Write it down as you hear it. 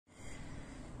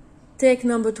Take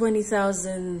number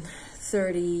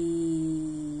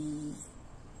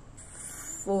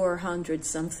 20,034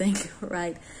 something,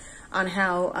 right? On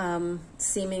how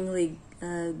seemingly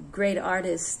great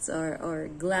artists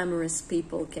or glamorous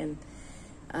people can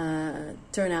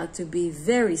turn out to be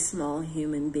very small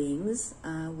human beings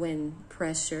when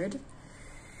pressured.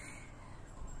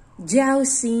 Jiao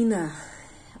Si Na,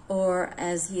 or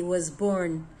as he was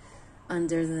born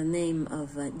under the name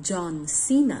of John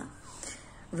Cena,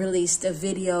 released a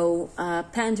video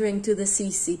pandering to the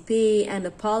CCP and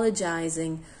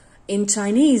apologizing in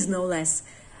Chinese, no less,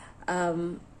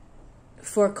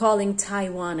 for calling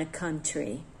Taiwan a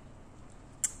country.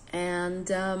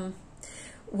 And,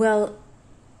 well,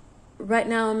 right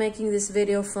now I'm making this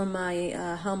video from my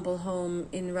humble home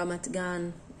in Ramat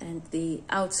Gan and the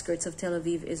outskirts of Tel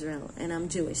Aviv, Israel. And I'm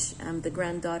Jewish. I'm the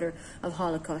granddaughter of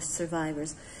Holocaust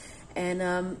survivors.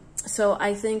 And so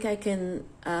I think I can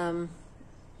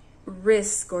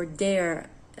risk or dare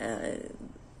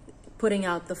putting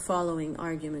out the following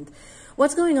argument.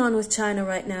 What's going on with China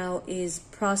right now is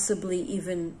possibly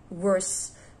even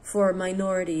worse for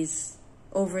minorities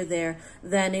over there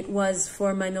than it was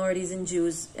for minorities and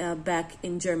Jews back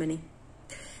in Germany.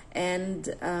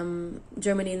 And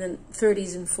Germany in the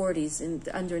 30s and 40s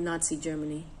under Nazi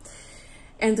Germany.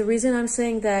 And the reason I'm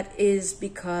saying that is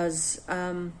because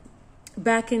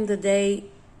back in the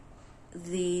day,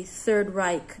 the Third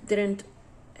Reich didn't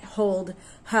hold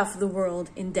half the world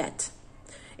in debt.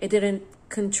 It didn't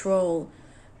control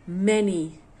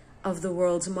many of the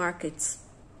world's markets.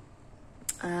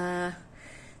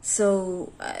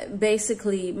 So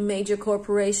basically, major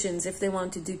corporations, if they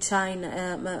want to do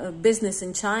business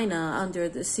in China under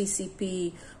the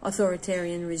CCP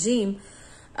authoritarian regime,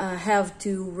 have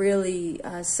to really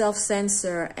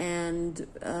self-censor and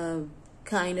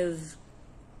kind of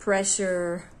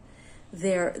pressure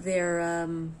their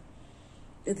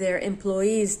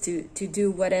employees to do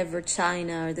whatever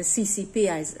China, or the CCP,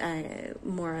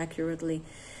 more accurately,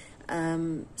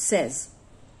 says.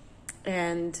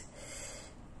 And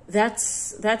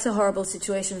that's a horrible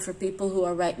situation for people who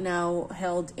are right now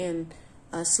held in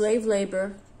slave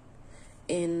labor,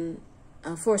 in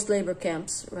forced labor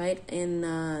camps, right,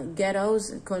 in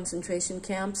ghettos, concentration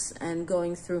camps, and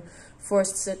going through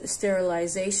forced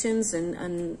sterilizations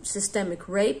and systemic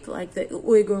rape, like the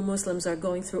Uyghur Muslims are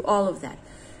going through all of that.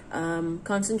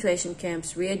 Concentration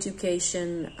camps,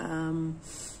 re-education,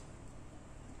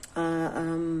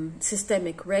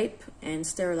 systemic rape and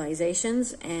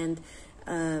sterilizations, and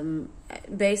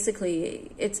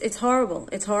basically it's horrible.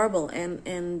 It's horrible,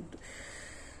 and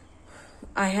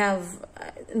I have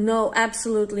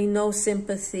absolutely no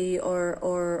sympathy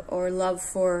or love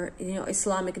for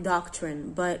Islamic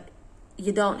doctrine, but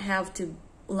you don't have to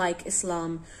like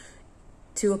Islam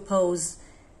to oppose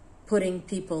putting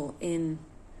people in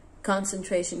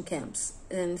concentration camps.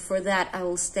 And for that, I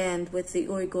will stand with the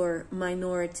Uyghur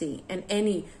minority and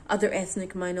any other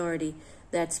ethnic minority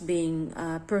that's being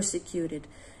persecuted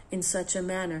in such a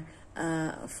manner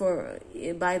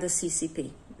by the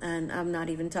CCP. And I'm not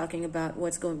even talking about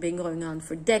what's been going on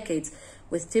for decades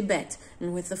with Tibet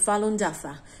and with the Falun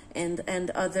Dafa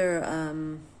and other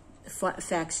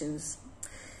factions.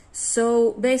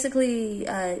 So basically,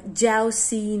 Jiao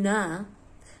Si Na,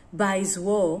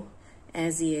 Baizwo,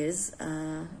 as he is,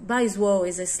 Baizwo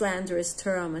is a slanderous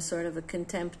term, a sort of a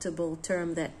contemptible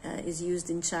term that is used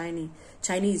in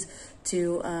Chinese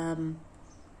to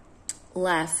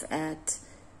laugh at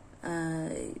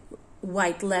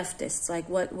white leftists, like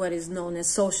what is known as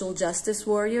social justice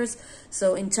warriors.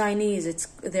 So in Chinese,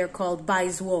 they're called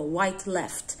Baizwo, white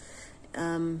left.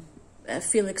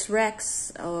 Felix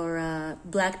Rex or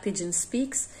Black Pigeon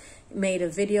Speaks made a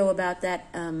video about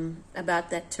that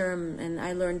term, and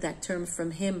I learned that term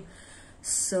from him.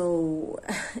 So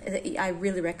I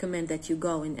really recommend that you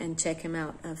go and check him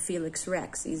out. Felix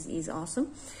Rex, he's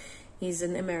awesome. He's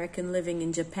an American living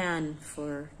in Japan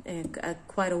for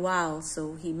quite a while,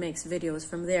 so he makes videos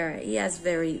from there. He has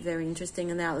very, very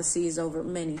interesting analyses over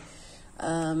many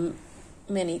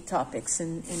topics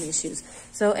and issues.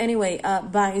 So anyway,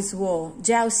 Baizwo,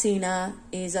 Jiao Si Na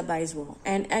is a Baizwo.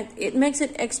 And it makes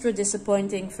it extra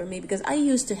disappointing for me because I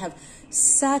used to have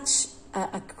such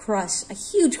a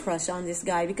huge crush on this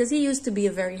guy, because he used to be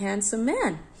a very handsome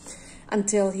man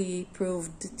until he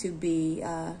proved to be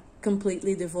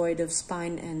completely devoid of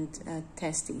spine and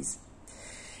testes.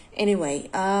 Anyway,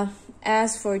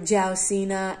 as for Jiao Si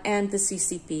Na and the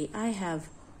CCP, I have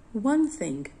one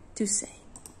thing to say.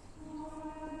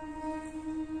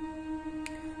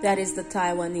 That is the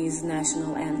Taiwanese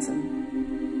national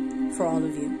anthem for all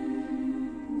of you.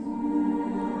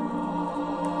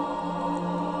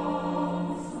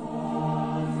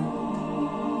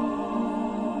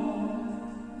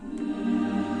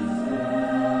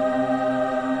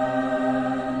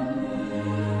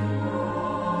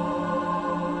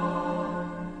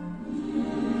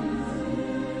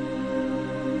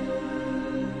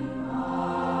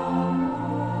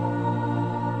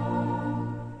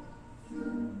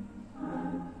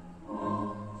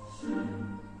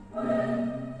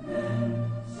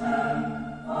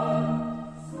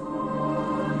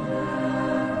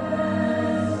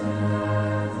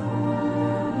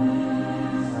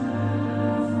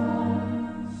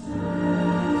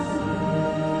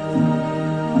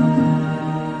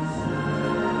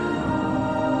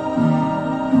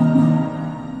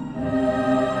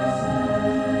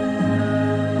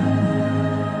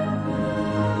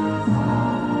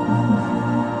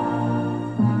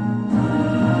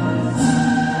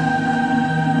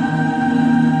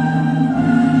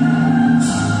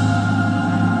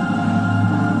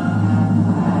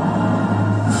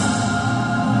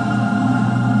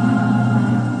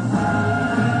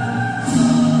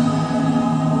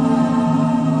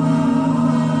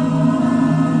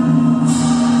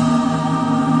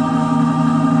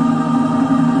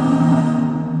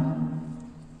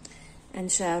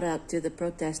 And shout out to the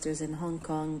protesters in Hong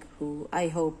Kong who I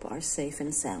hope are safe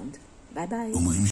and sound. Bye bye.